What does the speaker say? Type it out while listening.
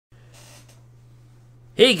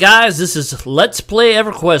Hey guys, this is Let's Play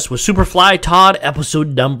Everquest with Super Fly Todd, episode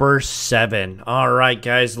number 7. Alright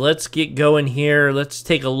guys, let's get going here. Let's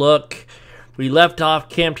take a look. We left off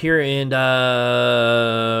camped here and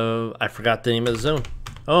I forgot the name of the zone.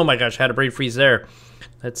 Oh my gosh, I had a brain freeze there.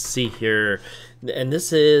 Let's see here. And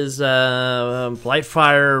this is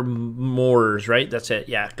Blightfire Moors, right? That's it.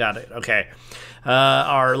 Yeah, got it. Okay.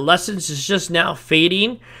 Our lessons is just now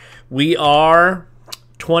fading. We are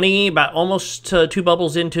 20, about almost 2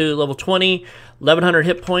 bubbles into level 20, 1100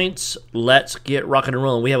 hit points. Let's get rocking and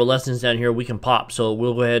rolling. We have a lessons down here we can pop, so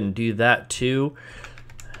we'll go ahead and do that too.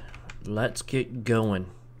 Let's get going.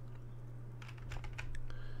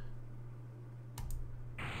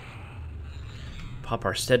 Pop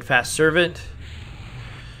our steadfast servant.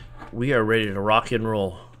 We are ready to rock and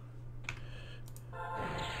roll.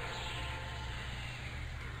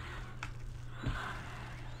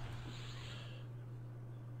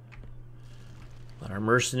 Let our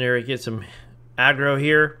mercenary get some aggro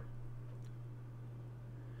here.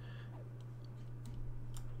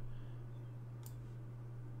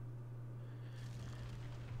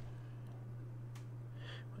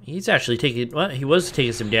 He's actually taking, well, he was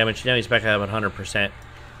taking some damage. Now he's back at 100%. I was going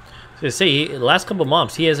to say, the last couple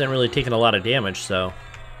months, he hasn't really taken a lot of damage, so.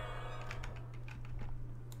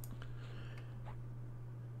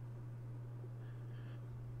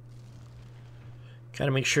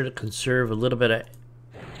 Gotta make sure to conserve a little bit of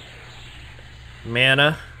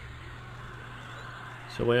mana,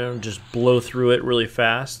 so we don't just blow through it really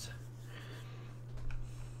fast.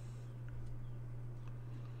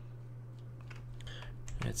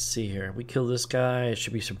 Let's see here. We kill this guy. It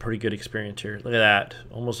should be some pretty good experience here. Look at that.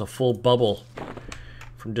 Almost a full bubble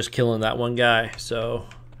from just killing that one guy. So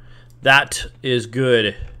that is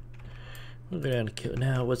good. We'll go down to kill.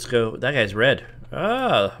 Now let's go. That guy's red.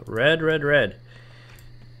 Ah, red, red, red.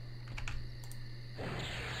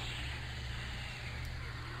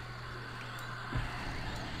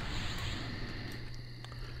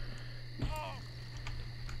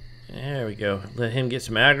 There we go. Let him get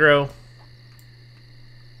some aggro.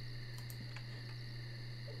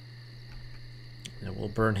 And we'll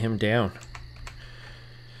burn him down.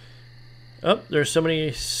 Oh, there's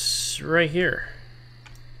somebody right here.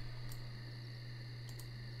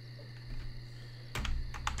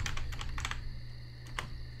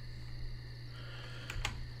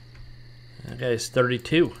 That guy's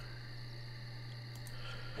 32.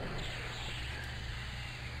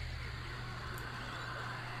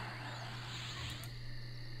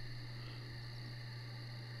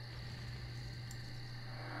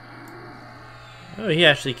 Oh, he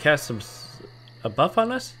actually cast a buff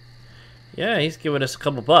on us? Yeah, he's giving us a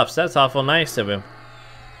couple buffs. That's awful nice of him.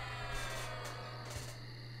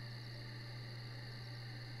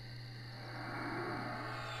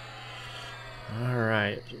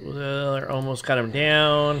 Alright, well, I almost got him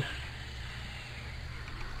down.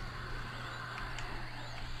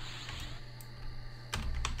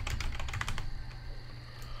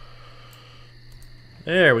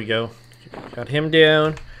 There we go. Got him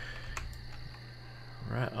down.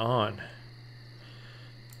 Right on.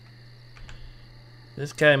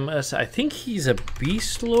 This guy must, I think he's a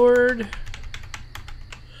beast lord.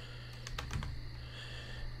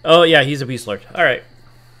 Oh yeah, he's a beast lord. All right.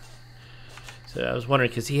 So I was wondering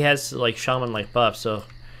because he has like shaman like buff. So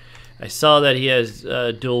I saw that he has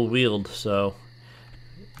dual wield. So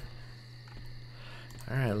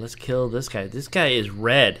all right, let's kill this guy. This guy is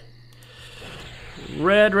red.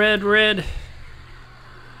 Red, red, red.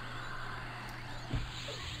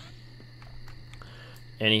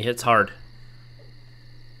 And he hits hard.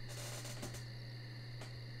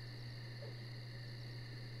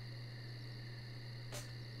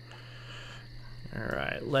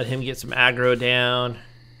 Alright, let him get some aggro down.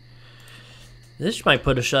 This might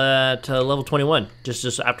put us at level 21,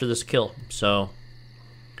 just after this kill. So,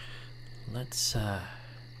 let's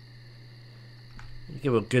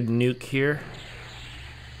give a good nuke here.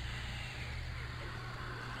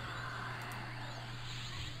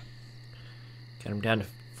 Got him down to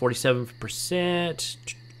 47%.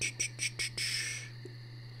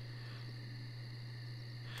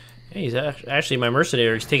 Hey, he's actually my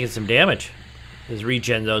mercenary. He's taking some damage. His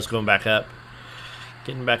regen though is going back up,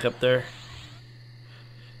 getting back up there.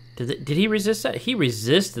 Did he resist that? He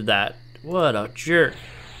resisted that. What a jerk!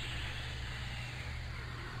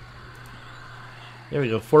 There we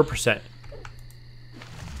go, 4%.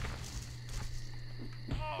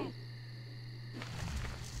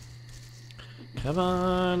 Come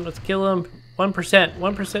on, let's kill him. 1%,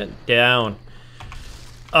 1% down.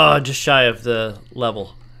 Oh, just shy of the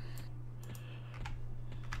level.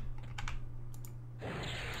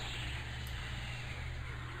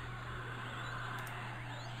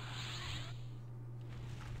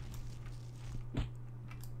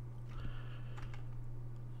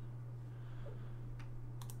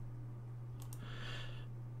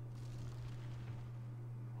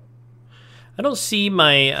 I don't see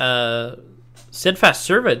my steadfast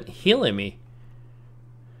servant healing me.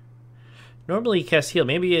 Normally he casts heal.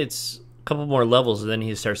 Maybe it's a couple more levels and then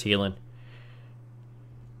he starts healing.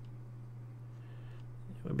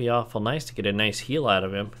 It would be awful nice to get a nice heal out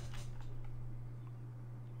of him.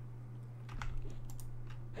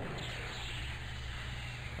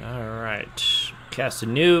 Alright. Cast a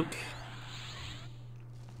nuke.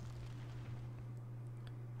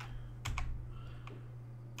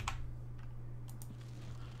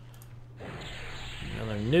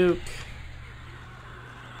 Another nuke.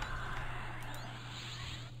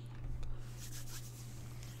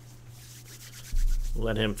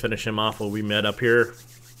 Let him finish him off while we met up here.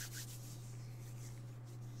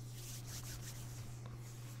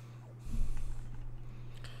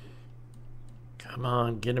 Come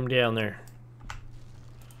on, get him down there.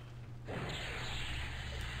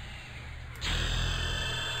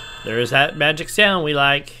 There is that magic sound we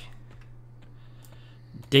like.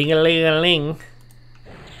 Ding-a-ling-a-ling.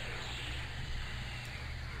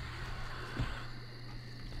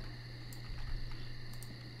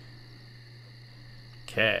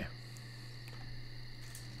 Okay.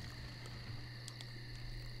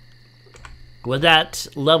 With that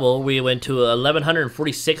level, we went to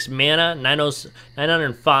 1146 mana,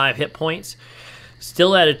 905 hit points.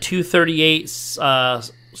 Still at a 238.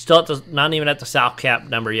 Still at the, not even at the south cap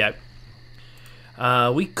number yet.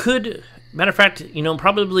 We could, matter of fact, you know,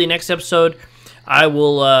 probably next episode, I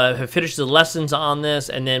will have finished the lessons on this,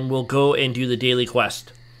 and then we'll go and do the daily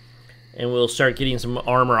quest. And we'll start getting some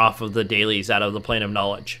armor off of the dailies out of the Plane of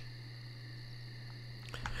Knowledge.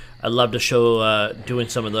 I'd love to show doing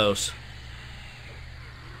some of those.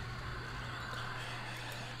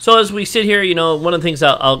 So as we sit here, you know, one of the things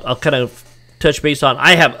I'll kind of touch base on,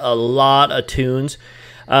 I have a lot of tunes.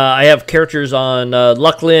 I have characters on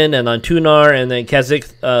Lucklin and on Tunar and then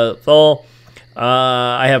Kazakh Thol.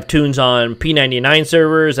 I have tunes on P99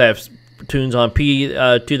 servers. I have tunes on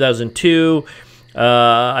P2002.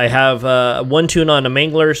 I have one tune on a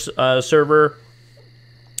Mangler server.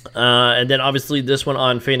 And then obviously this one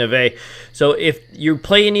on Firiona Vie. So if you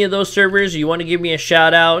play any of those servers, you want to give me a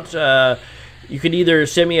shout out, you can either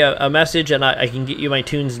send me a message and I can get you my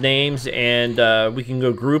tunes names, and we can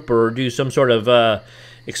go group or do some sort of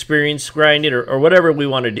experience grinding or whatever we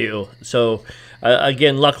want to do. So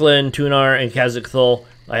again, Lucklin, Tunar, and Kazakh Thol,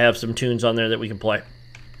 I have some tunes on there that we can play.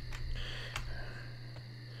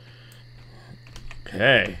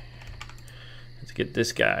 Okay, let's get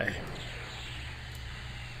this guy.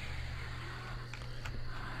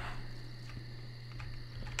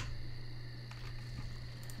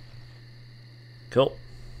 Cool.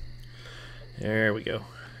 There we go.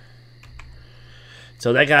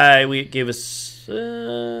 So that guy, we gave us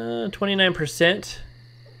 29%.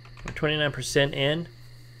 Or 29% in.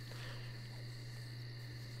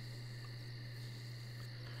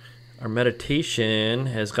 Our meditation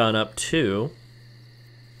has gone up too.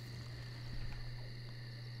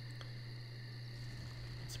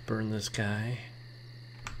 Let's burn this guy.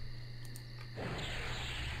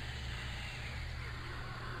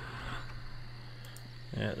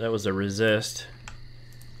 Yeah, that was a resist.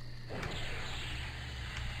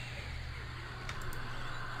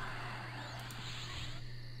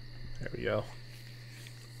 There we go.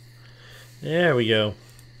 There we go.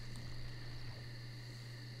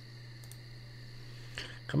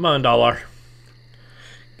 Come on, Dollar.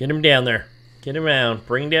 Get him down there. Get him down.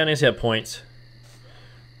 Bring down his hit points.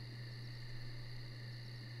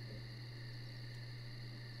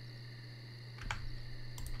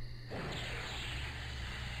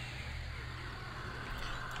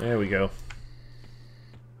 There we go.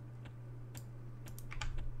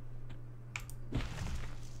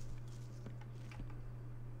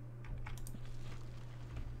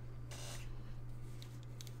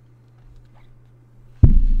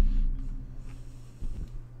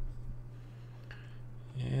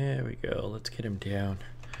 There we go. Let's get him down.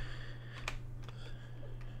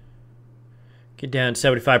 Get down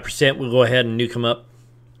 75%. We'll go ahead and nuke him up.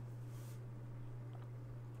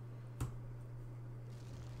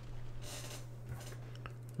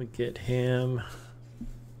 We get him.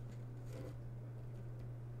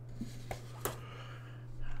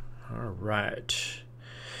 All right.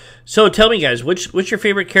 So tell me, guys, what's your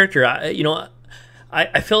favorite character?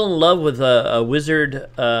 I fell in love with a wizard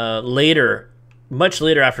much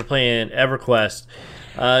later after playing EverQuest,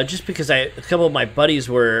 just because a couple of my buddies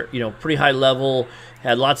were pretty high level,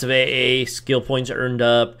 had lots of AA skill points earned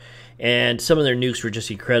up. And some of their nukes were just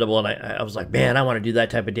incredible, and I was like, man, I want to do that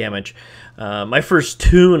type of damage. My first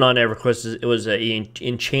tune on EverQuest, it was an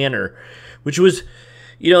Enchanter, which was,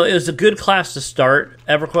 You know, it was a good class to start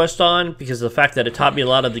EverQuest on because of the fact that it taught me a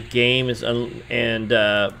lot of the games and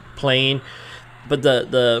playing. But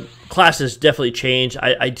the classes definitely changed.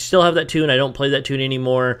 I still have that tune. I don't play that tune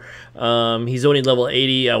anymore. He's only level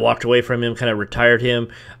 80. I walked away from him, kind of retired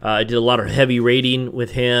him. I did a lot of heavy raiding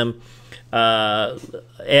with him.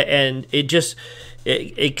 And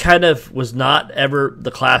it kind of was not ever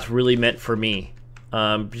the class really meant for me.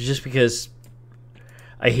 Just because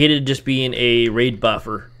I hated just being a raid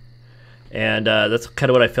buffer. And that's kind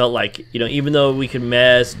of what I felt like. You know, even though we could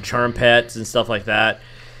mess and charm pets and stuff like that,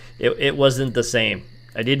 it wasn't the same.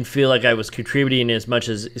 I didn't feel like I was contributing as much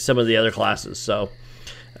as some of the other classes. So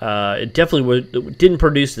it definitely didn't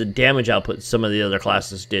produce the damage output some of the other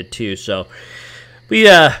classes did too. So, but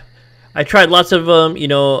yeah, I tried lots of them. You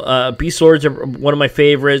know, Beast Swords are one of my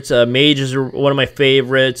favorites. Mages are one of my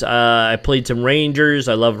favorites. I played some Rangers.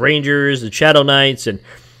 I love Rangers and Shadow Knights. And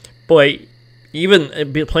boy,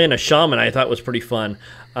 even playing a Shaman I thought was pretty fun.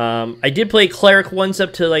 I did play Cleric once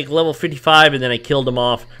up to like level 55, and then I killed him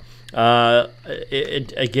off.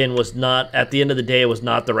 It again was not, at the end of the day, it was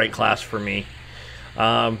not the right class for me.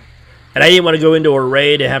 And I didn't want to go into a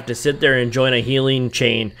raid and have to sit there and join a healing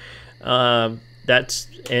chain. That's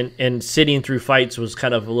and sitting through fights was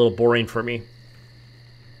kind of a little boring for me.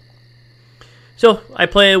 So I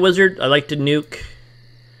play a wizard. I like to nuke.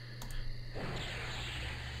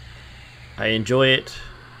 I enjoy it.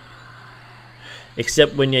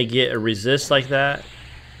 Except when you get a resist like that.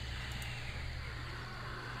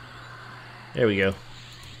 There we go.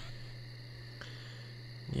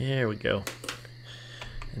 There we go.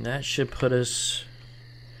 And that should put us...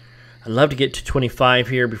 I'd love to get to 25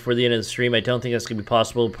 here before the end of the stream. I don't think that's going to be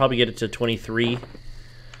possible. We'll probably get it to 23.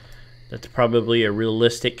 That's probably a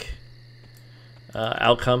realistic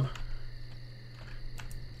outcome.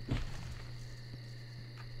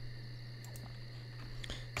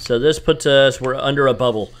 So this puts us... We're under a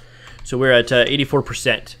bubble. So we're at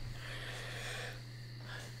 84%.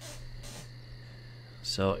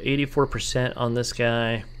 So 84% on this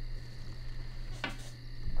guy.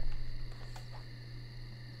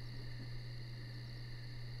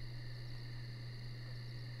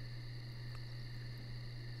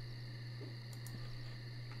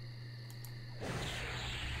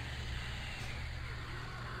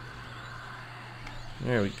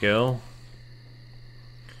 There we go.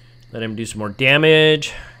 Let him do some more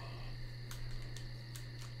damage.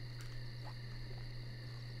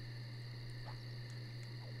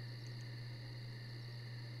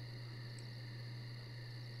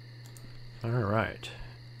 All right.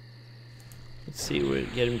 Let's see what we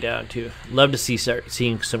get him down to. Love to start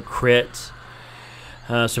seeing some crits,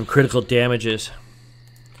 some critical damages.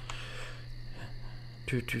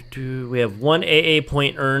 We have 1 AA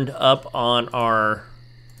point earned up on our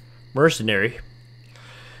mercenary,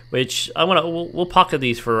 which we'll pocket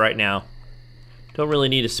these for right now. Don't really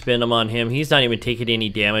need to spend them on him. He's not even taking any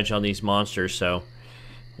damage on these monsters, so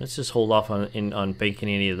let's just hold off on banking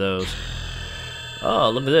any of those.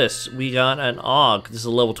 Oh, look at this. We got an AUG. This is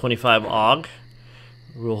a level 25 AUG.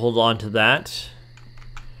 We'll hold on to that.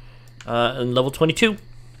 And level 22.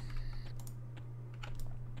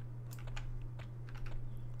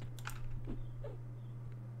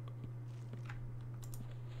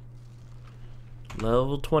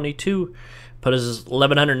 Level 22. Put us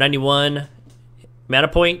 1,191 mana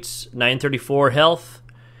points, 934 health,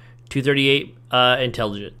 238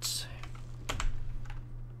 intelligence.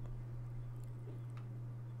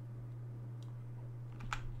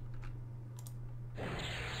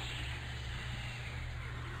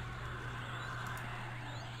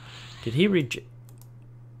 Did he reach?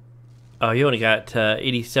 Oh, he only got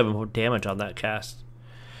 87 damage on that cast.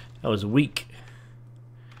 That was weak.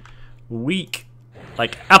 Weak.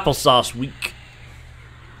 Like applesauce weak.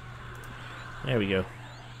 There we go.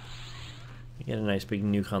 We get a nice big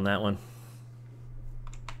nuke on that one.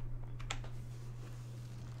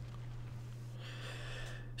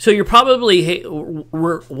 So you're probably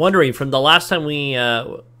wondering, from the last time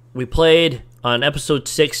we played on episode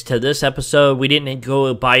 6 to this episode, we didn't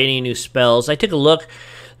go buy any new spells. I took a look.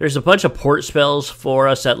 There's a bunch of port spells for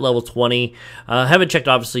us at level 20. Haven't checked,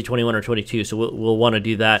 obviously, 21 or 22, so we'll want to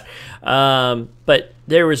do that. But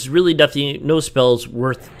there was really nothing, no spells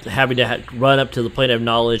worth having to run up to the plane of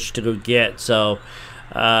knowledge to go get. So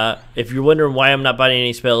if you're wondering why I'm not buying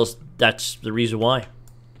any spells, that's the reason why.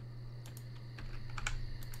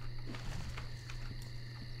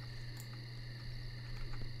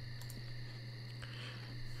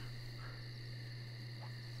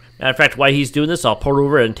 Matter of fact, while he's doing this, I'll port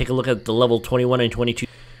over and take a look at the level 21 and 22.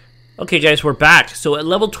 Okay, guys, we're back. So at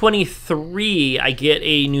level 23, I get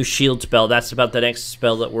a new shield spell. That's about the next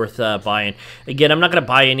spell that's worth buying. Again, I'm not going to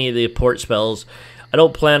buy any of the port spells. I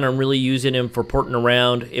don't plan on really using them for porting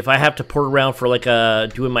around. If I have to port around for like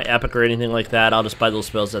doing my epic or anything like that, I'll just buy those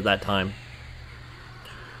spells at that time.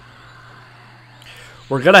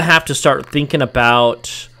 We're going to have to start thinking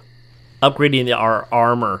about upgrading our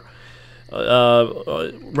armor.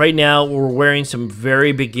 Right now we're wearing some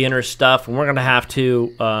very beginner stuff, and we're gonna have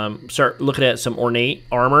to start looking at some ornate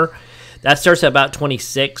armor. That starts at about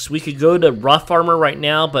 26. We could go to rough armor right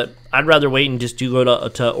now, but I'd rather wait and just go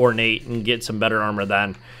to ornate and get some better armor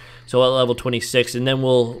then. So at level 26, and then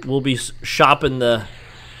we'll be shopping the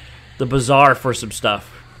bazaar for some stuff.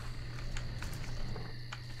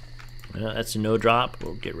 That's a no drop.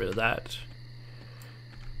 We'll get rid of that.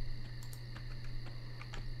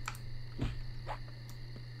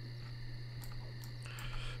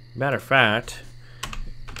 Matter of fact,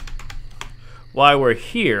 while we're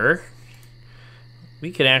here,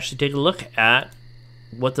 we can actually take a look at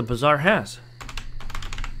what the bazaar has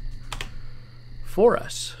for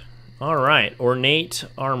us. All right, ornate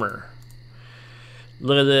armor.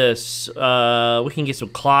 Look at this. We can get some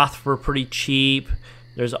cloth for pretty cheap.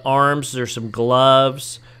 There's arms, there's some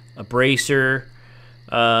gloves, a bracer,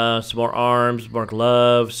 some more arms, more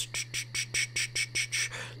gloves.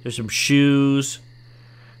 There's some shoes.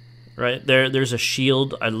 Right there's a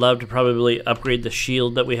shield. I'd love to probably upgrade the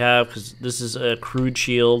shield that we have because this is a crude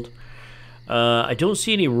shield. I don't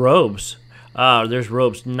see any robes. There's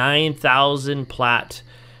robes. 9,000 plat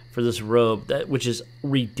for this robe, which is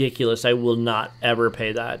ridiculous. I will not ever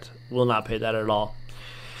pay that. Will not pay that at all.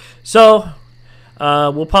 So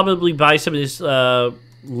we'll probably buy some of this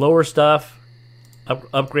lower stuff.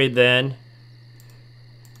 Upgrade then.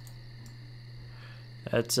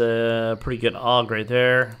 That's a pretty good AUG right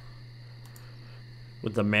there.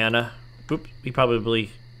 With the mana. Oops,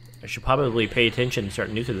 I should probably pay attention and start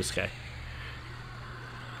nuking this guy.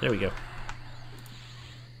 There we go.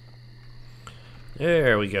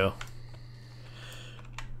 There we go.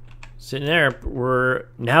 Sitting there, we're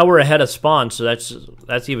ahead of spawn, so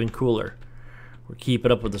that's even cooler. We're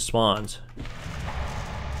keeping up with the spawns.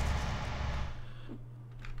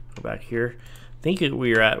 Go back here. I think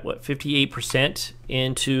we are at what, 58%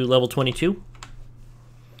 into level 22.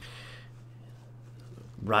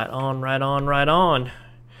 Right on, right on, right on.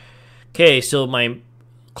 Okay, so my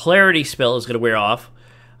clarity spell is going to wear off.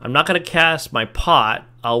 I'm not going to cast my pot.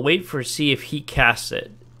 I'll wait for see if he casts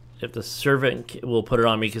it. If the servant will put it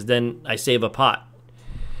on me, because then I save a pot.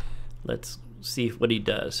 Let's see what he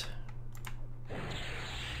does.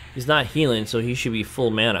 He's not healing, so he should be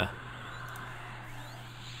full mana.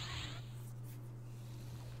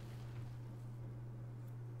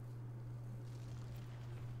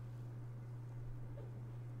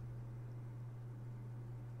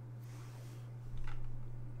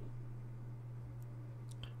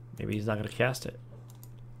 Maybe he's not going to cast it.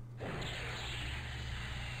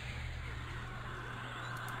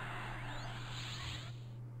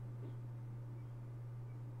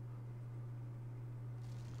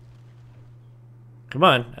 Come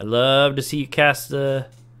on. I'd love to see you cast the...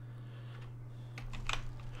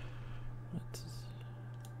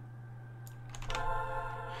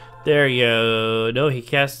 There you go. No, he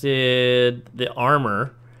casted the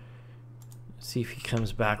armor. Let's see if he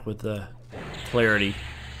comes back with the clarity.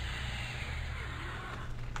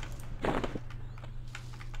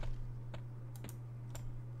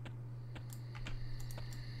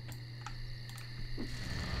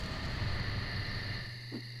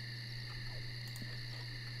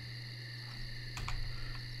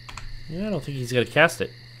 Yeah, I don't think he's going to cast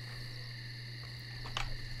it.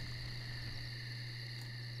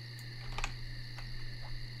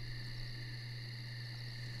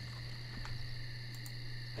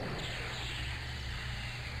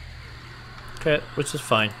 Okay, which is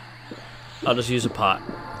fine. I'll just use a pot.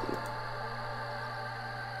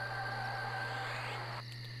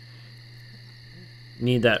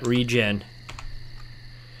 Need that regen.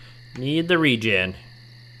 Need the regen.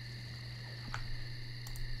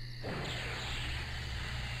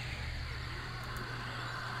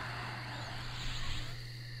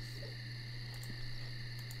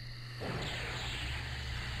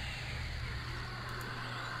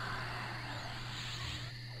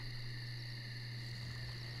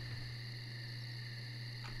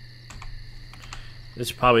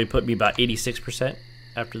 This probably put me about 86%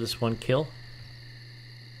 after this one kill.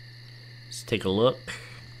 Let's take a look.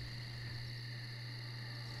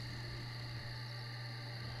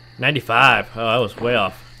 95. Oh, I was way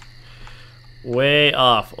off. Way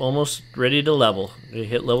off. Almost ready to level. We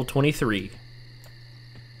hit level 23.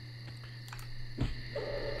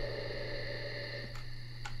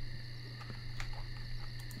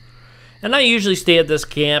 And I usually stay at this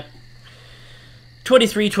camp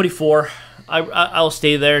 23, 24. I'll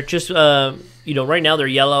stay there. Just, you know, right now they're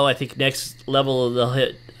yellow. I think next level they'll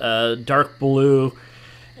hit dark blue.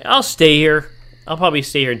 I'll stay here. I'll probably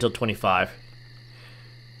stay here until 25.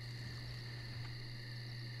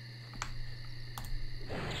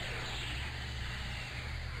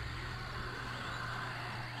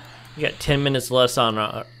 We got 10 minutes left on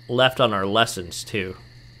our lessons, too.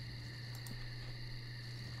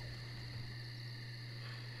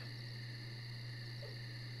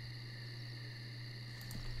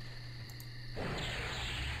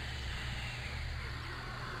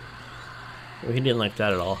 Well, he didn't like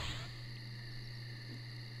that at all.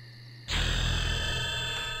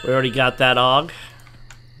 We already got that og.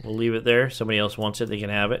 We'll leave it there. Somebody else wants it, they can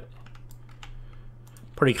have it.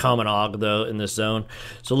 Pretty common og, though, in this zone.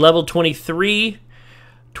 So level 23,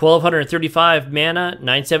 1,235 mana,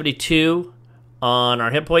 972 on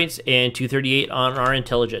our hit points, and 238 on our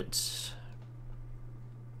intelligence.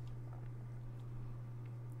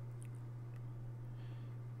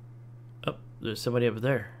 Oh, there's somebody up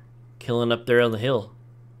there. Killing up there on the hill.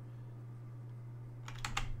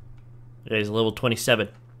 Yeah, he's level 27.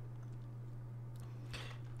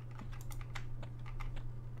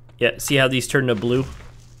 Yeah, see how these turn to blue?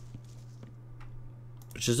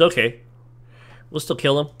 Which is okay. We'll still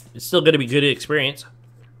kill him. It's still going to be good experience.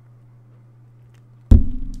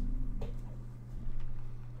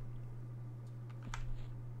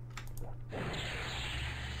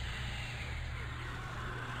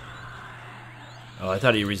 Oh, I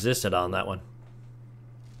thought he resisted on that one.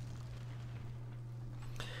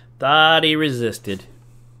 Thought he resisted.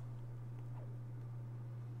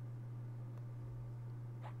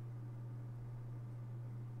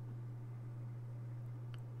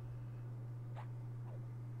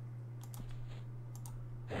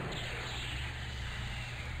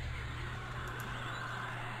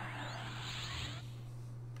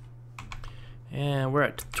 And we're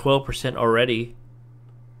at 12% already.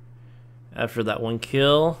 After that one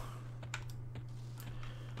kill.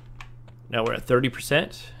 Now we're at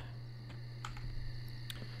 30%.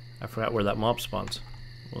 I forgot where that mob spawns.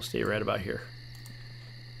 We'll stay right about here.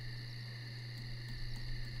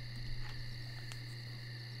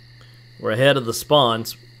 We're ahead of the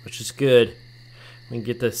spawns, which is good. We can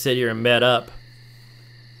get to sit here and med up.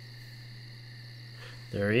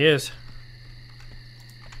 There he is.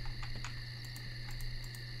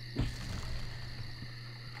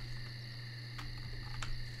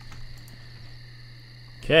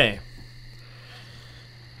 Okay.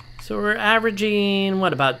 So we're averaging,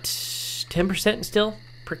 what, about 10% still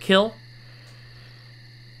per kill?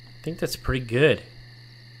 I think that's pretty good.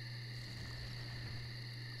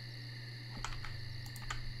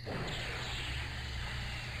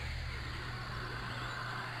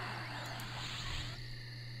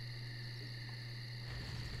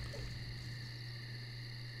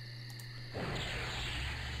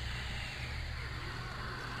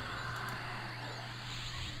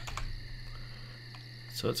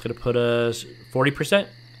 So it's going to put us 40%?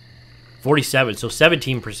 47, so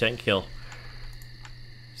 17% kill.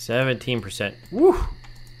 17%. Woo!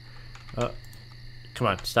 Come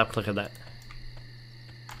on, stop clicking that.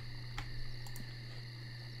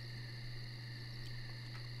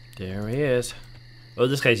 There he is. Oh,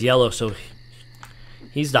 this guy's yellow, so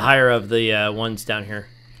he's the higher of the ones down here.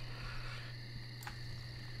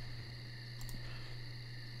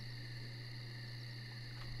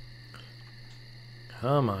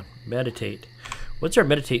 Come on, meditate. What's our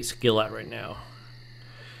meditate skill at right now?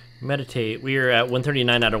 Meditate, we are at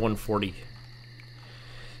 139 out of 140.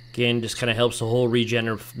 Again, just kind of helps the whole regen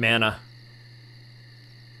of mana.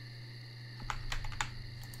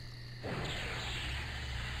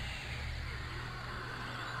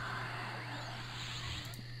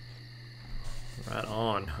 Right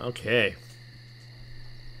on, okay.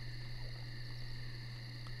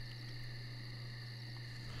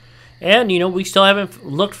 And, you know, we still haven't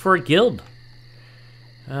looked for a guild.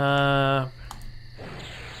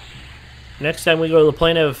 Next time we go to the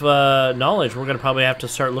plane of knowledge, we're going to probably have to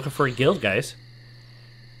start looking for a guild, guys.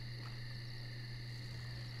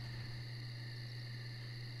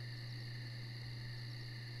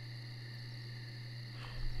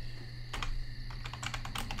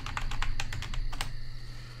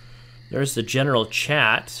 There's the general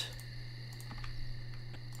chat.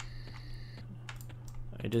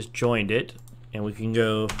 I just joined it, and we can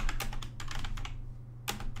go.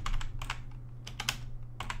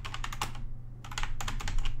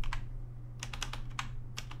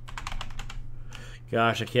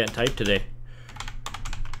 Gosh, I can't type today.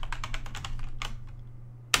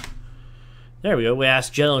 There we go. We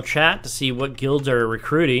asked general chat to see what guilds are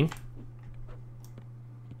recruiting.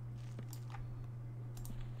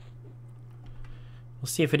 We'll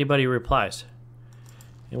see if anybody replies.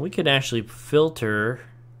 And we can actually filter.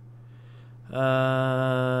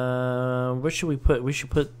 Where should we put? We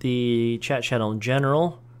should put the chat channel in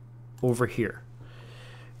general over here.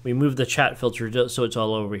 We move the chat filter so it's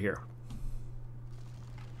all over here.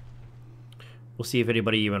 We'll see if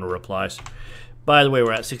anybody even replies. By the way,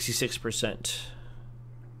 we're at 66%.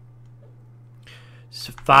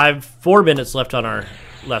 So 4 minutes left on our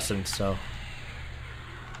lesson, so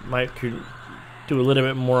might do a little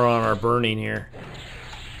bit more on our burning here.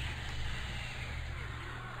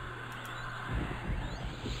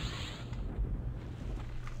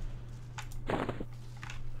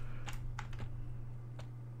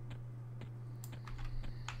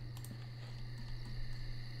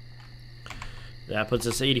 That puts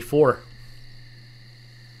us 84.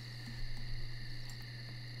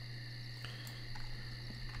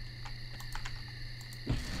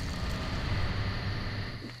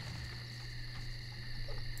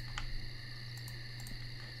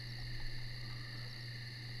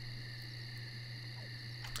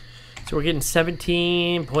 So we're getting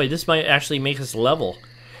 17. Boy, this might actually make us level.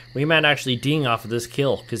 We might actually ding off of this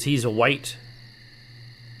kill because he's a white.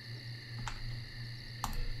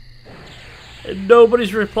 And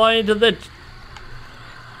nobody's replying to the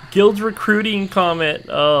guild recruiting comment.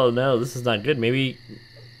 Oh no, this is not good. Maybe,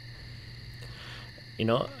 you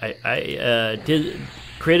know, I did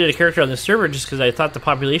created a character on the server just because I thought the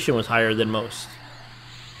population was higher than most.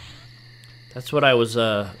 That's what I was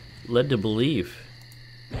led to believe.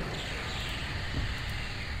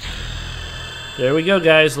 There we go,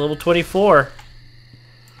 guys. Level 24.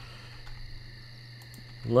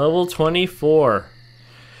 Level 24.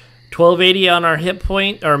 1280 on our hit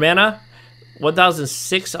point, our mana,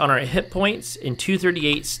 1006 on our hit points, and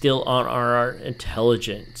 238 still on our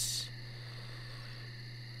intelligence.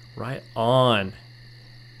 Right on.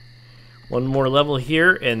 One more level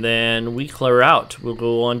here, and then we clear out. We'll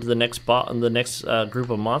go on to the next group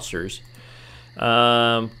of monsters.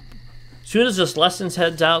 As soon as this lessons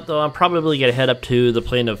heads out, though, I'm probably gonna head up to the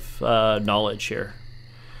plane of knowledge here.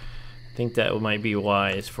 I think that might be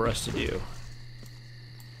wise for us to do.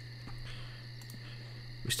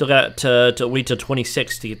 We still got to wait till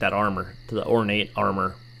 26 to get that armor, to the ornate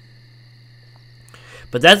armor.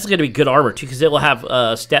 But that's going to be good armor too, because it will have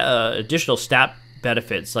additional stat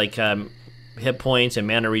benefits like hit points and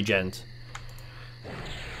mana regens,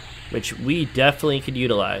 which we definitely could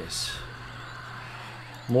utilize.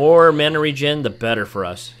 More mana regen, the better for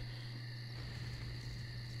us.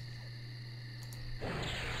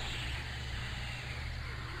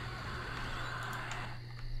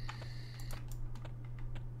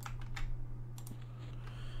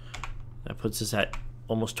 That puts us at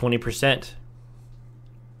almost 20%.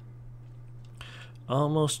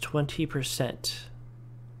 Almost 20%.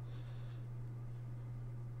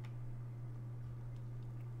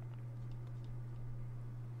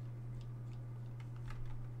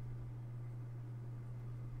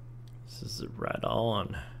 This is right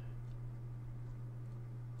on.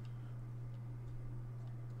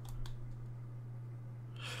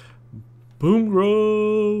 Boom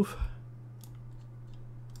Grove.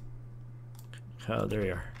 Oh, there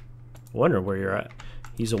you are. Wonder where you're at.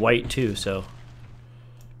 He's a white too, so.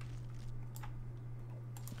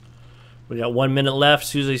 We got 1 minute left. As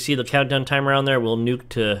soon as I see the countdown timer on there, we'll nuke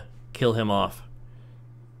to kill him off.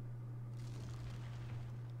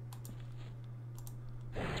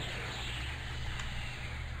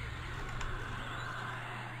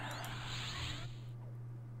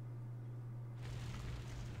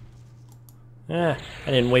 I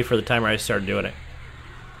didn't wait for the timer. I started doing it.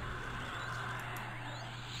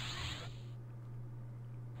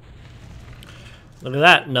 Look at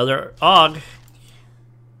that, another AUG.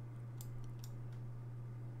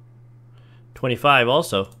 25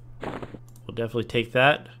 also. We'll definitely take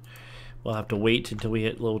that. We'll have to wait until we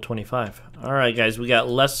hit level 25. Alright guys, we got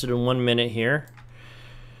less than 1 minute here.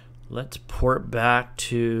 Let's port back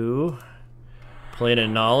to Plane of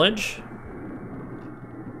Knowledge.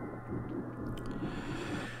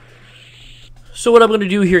 So what I'm going to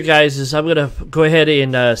do here, guys, is I'm going to go ahead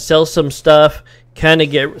and sell some stuff, kind of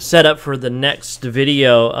get set up for the next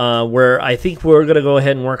video, where I think we're going to go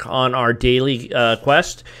ahead and work on our daily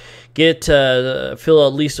quest. Fill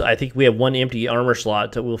at least, I think we have 1 empty armor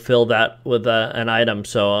slot that we'll fill that with an item,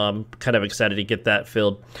 so I'm kind of excited to get that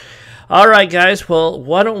filled. All right, guys, well,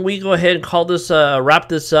 why don't we go ahead and call this, wrap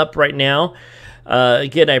this up right now.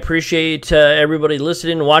 Again, I appreciate everybody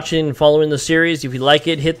listening, watching, and following the series. If you like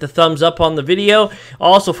it, hit the thumbs up on the video.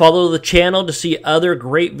 Also, follow the channel to see other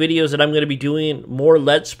great videos that I'm going to be doing, more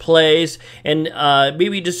Let's Plays, and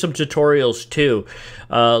maybe just some tutorials too.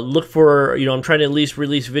 Look for, I'm trying to at least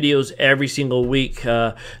release videos every single week.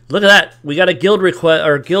 Look at that. We got a guild request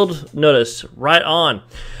or guild notice right on.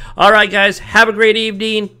 All right, guys, have a great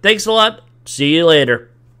evening. Thanks a lot. See you later.